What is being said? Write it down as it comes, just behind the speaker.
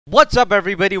What's up,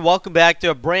 everybody? Welcome back to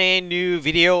a brand new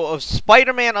video of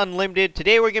Spider-Man Unlimited.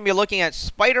 Today we're going to be looking at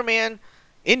Spider-Man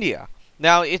India.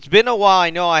 Now, it's been a while.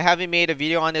 I know I haven't made a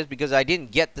video on this because I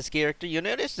didn't get this character. You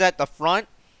notice that the front,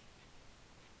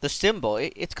 the symbol,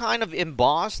 it's kind of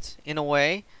embossed in a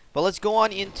way. But let's go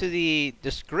on into the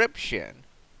description.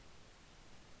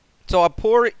 So, a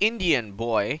poor Indian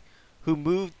boy who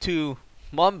moved to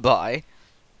Mumbai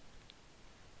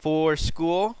for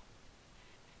school.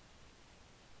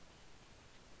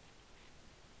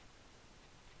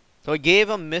 So it gave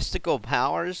him mystical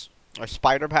powers, or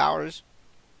spider powers,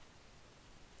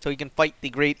 so he can fight the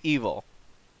great evil.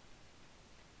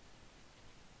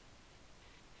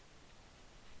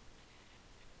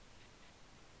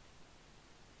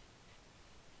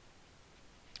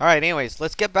 Alright, anyways,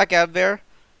 let's get back out there.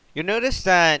 You notice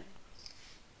that,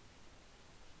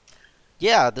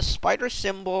 yeah, the spider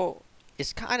symbol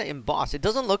is kind of embossed. It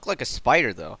doesn't look like a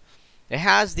spider, though. It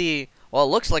has the, well,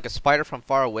 it looks like a spider from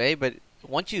far away, but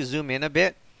once you zoom in a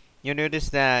bit, you notice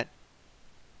that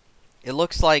it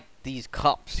looks like these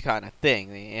cups kind of thing,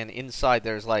 and inside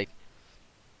there's like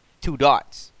two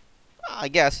dots. I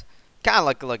guess kind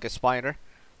of like a spider.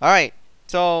 All right,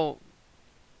 so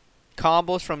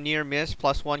combos from near miss,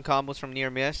 +1 combos from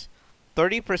near miss,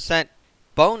 30%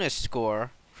 bonus score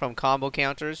from combo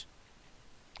counters,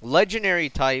 legendary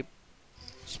type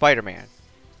Spider-Man.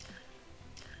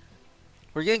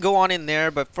 We're going to go on in there,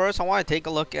 but first I want to take a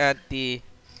look at the...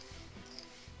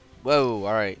 Whoa,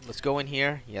 alright, let's go in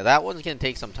here. Yeah, that one's going to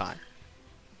take some time.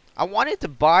 I wanted to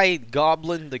buy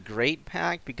Goblin the Great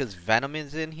pack because Venom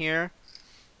is in here.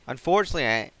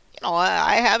 Unfortunately,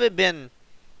 I haven't been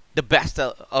the best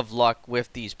of luck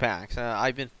with these packs.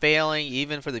 I've been failing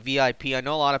even for the VIP. I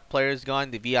know a lot of players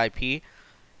gone the VIP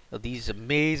of these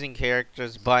amazing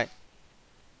characters, but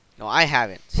no, I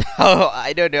haven't. So,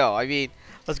 I don't know. I mean...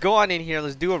 Let's go on in here.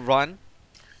 Let's do a run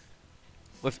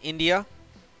with India.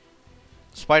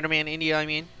 Spider-Man India, I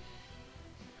mean.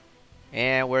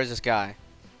 And where's this guy?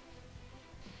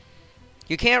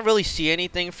 You can't really see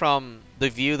anything from the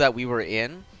view that we were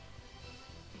in.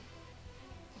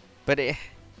 But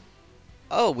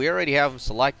oh, we already have him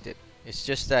selected. It's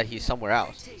just that he's somewhere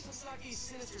else.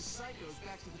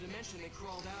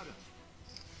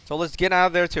 So let's get out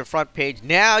of there to the front page.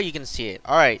 Now you can see it.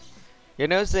 Alright. You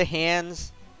notice the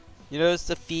hands, you notice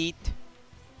the feet,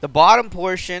 the bottom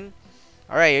portion.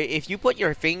 Alright, if you put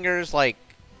your fingers like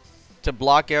to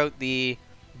block out the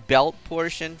belt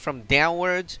portion from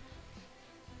downwards,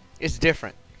 it's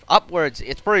different. Upwards,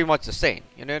 it's pretty much the same.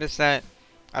 You notice that?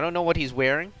 I don't know what he's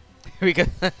wearing because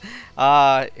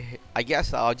I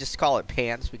guess I'll just call it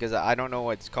pants because I don't know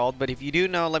what it's called. But if you do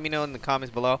know, let me know in the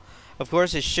comments below. Of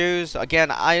course, his shoes. Again,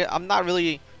 I'm not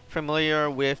really familiar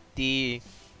with the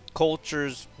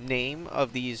culture's name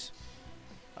of these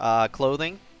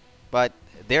clothing, but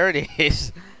there it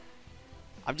is.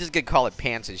 I'm just gonna call it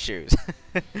pants and shoes.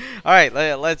 Alright,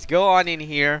 let's go on in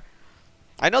here.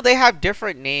 I know they have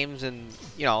different names in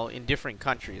different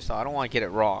countries, so I don't want to get it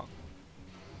wrong.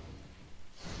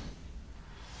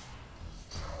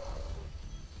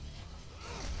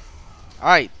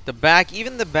 Alright, the back,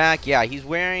 even the back, yeah, he's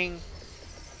wearing...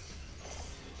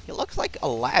 He looks like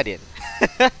Aladdin.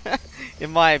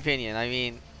 In my opinion. I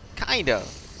mean, kind of.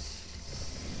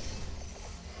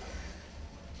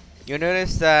 You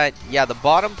notice that, yeah, the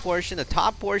bottom portion, the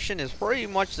top portion is pretty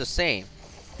much the same.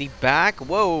 The back,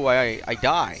 whoa, I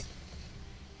died.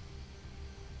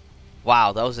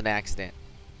 Wow, that was an accident.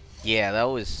 Yeah, that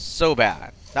was so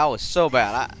bad. That was so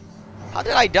bad. How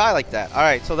did I die like that?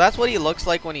 Alright, so that's what he looks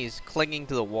like when he's clinging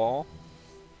to the wall.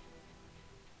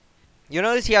 You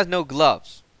notice he has no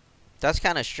gloves. That's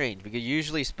kind of strange because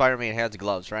usually Spider-Man has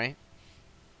gloves, right?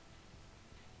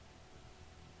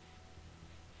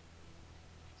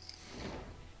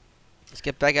 Let's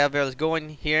get back out there. Let's go in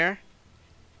here.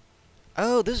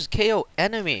 Oh, this is KO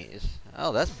enemies.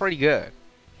 Oh, that's pretty good.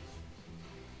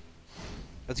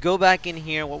 Let's go back in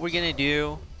here. What we're going to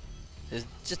do is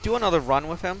just do another run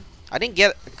with him. I didn't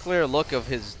get a clear look of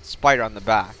his spider on the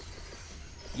back.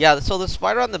 Yeah, so the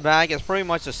spider on the back is pretty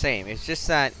much the same. It's just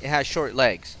that it has short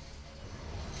legs.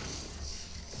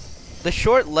 The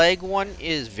short leg one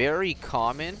is very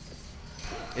common.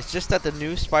 It's just that the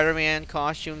new Spider-Man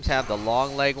costumes have the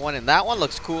long leg one, and that one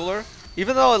looks cooler.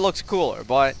 Even though it looks cooler,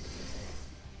 but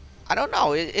I don't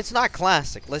know. It's not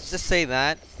classic. Let's just say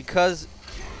that because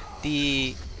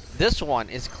this one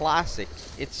is classic.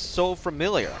 It's so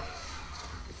familiar.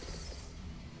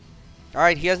 All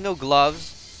right, he has no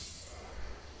gloves.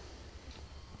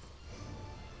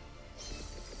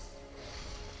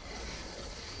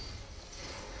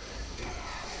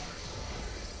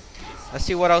 Let's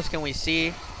see what else can we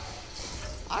see.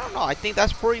 I don't know. I think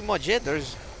that's pretty much it.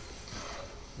 There's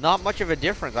not much of a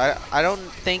difference. I don't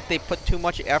think they put too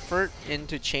much effort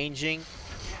into changing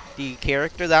the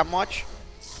character that much.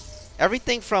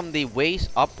 Everything from the waist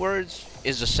upwards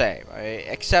is the same, right?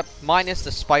 Except minus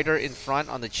the spider in front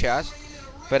on the chest.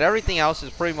 But everything else is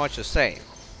pretty much the same.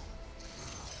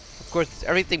 Of course,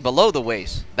 everything below the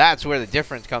waist, that's where the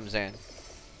difference comes in.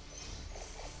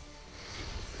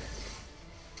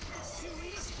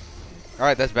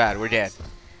 Alright, that's bad. We're dead.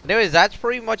 Anyways, that's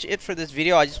pretty much it for this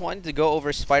video. I just wanted to go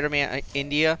over Spider-Man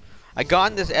India. I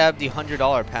got in this Ebb the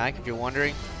 $100 pack, if you're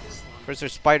wondering. First,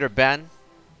 there's Spider-Ben.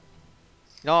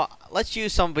 No, let's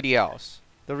use somebody else.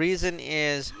 The reason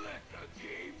is...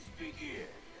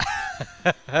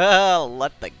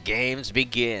 Let the games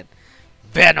begin.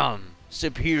 Venom.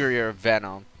 Superior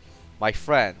Venom. My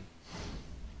friend.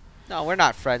 No, we're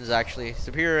not friends, actually.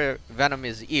 Superior Venom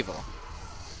is evil.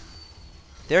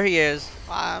 There he is.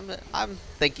 I'm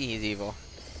thinking he's evil.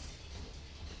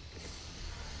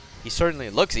 He certainly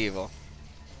looks evil.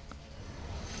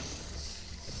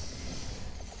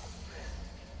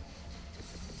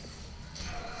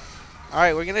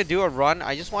 Alright, we're gonna do a run.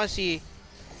 I just want to see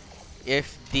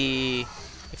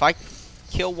if I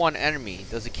kill one enemy,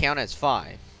 does it count as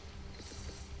 5?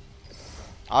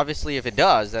 Obviously, if it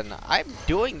does, then I'm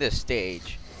doing this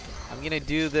stage. I'm gonna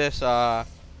do this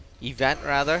event,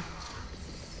 rather.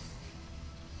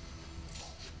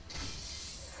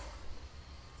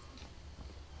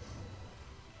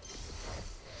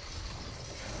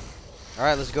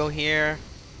 Alright, let's go here.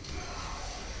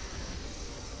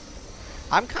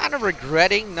 I'm kind of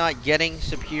regretting not getting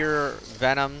Superior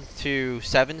Venom to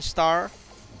 7-star.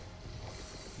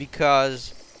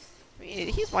 Because I mean,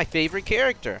 he's my favorite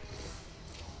character.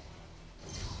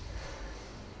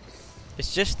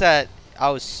 It's just that I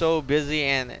was so busy,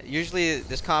 and usually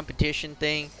this competition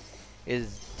thing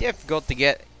is difficult to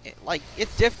get. Like,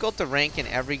 it's difficult to rank in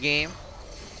every game.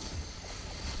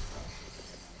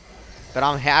 But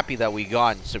I'm happy that we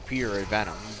got Superior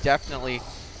Venom. Definitely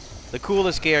the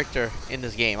coolest character in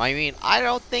this game. I mean, I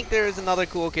don't think there is another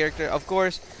cool character. Of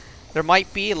course, there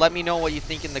might be. Let me know what you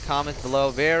think in the comments below.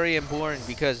 Very important,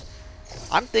 because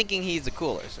I'm thinking he's the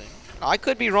coolest. I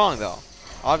could be wrong, though.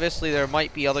 Obviously, there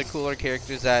might be other cooler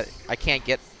characters that I can't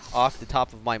get off the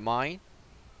top of my mind.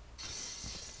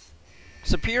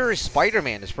 Superior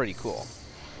Spider-Man is pretty cool.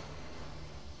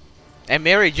 And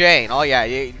Mary Jane. Oh,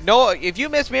 yeah. No, if you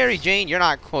miss Mary Jane, you're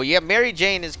not cool. Yeah, Mary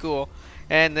Jane is cool.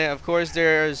 And, then, of course,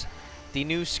 there's the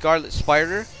new Scarlet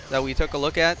Spider that we took a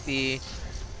look at. The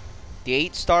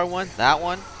 8-star one. That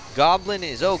one. Goblin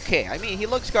is okay. I mean, he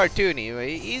looks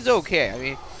cartoony. He's okay. I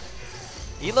mean,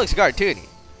 he looks cartoony.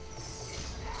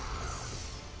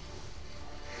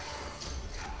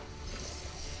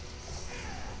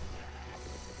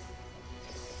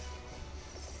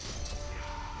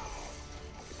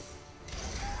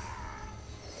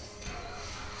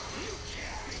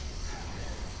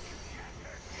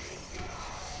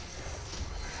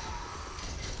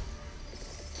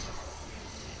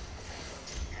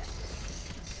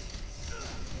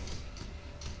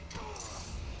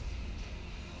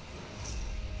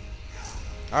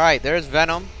 Alright, there's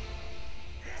Venom.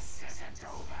 This isn't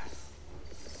over.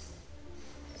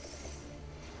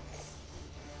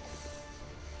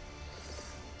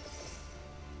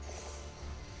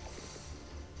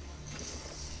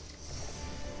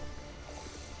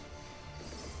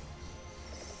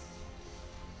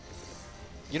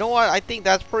 You know what? I think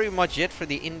that's pretty much it for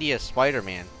the India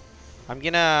Spider-Man. I'm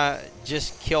gonna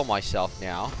just kill myself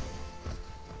now.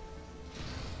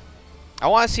 I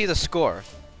want to see the score.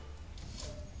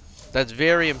 That's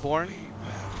very important.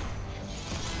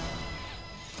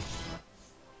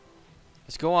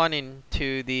 Let's go on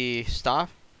into the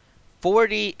stuff.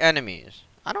 40 enemies.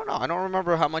 I don't know. I don't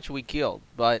remember how much we killed,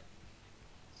 but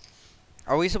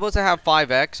are we supposed to have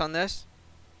 5x on this?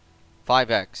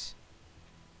 5x.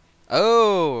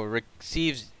 Oh,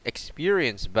 receives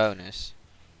experience bonus.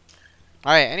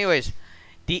 Alright, anyways.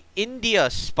 The India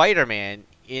Spider-Man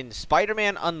in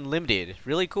Spider-Man Unlimited.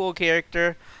 Really cool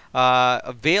character.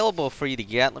 Available for you to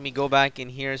get. Let me go back in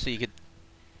here so you could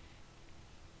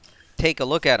take a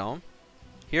look at him.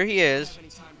 Here he is.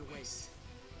 This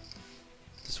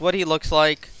is what he looks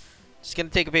like. Just gonna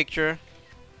take a picture.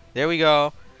 There we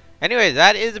go. Anyway,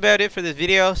 that is about it for this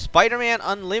video. Spider-Man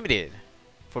Unlimited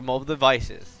for mobile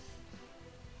devices.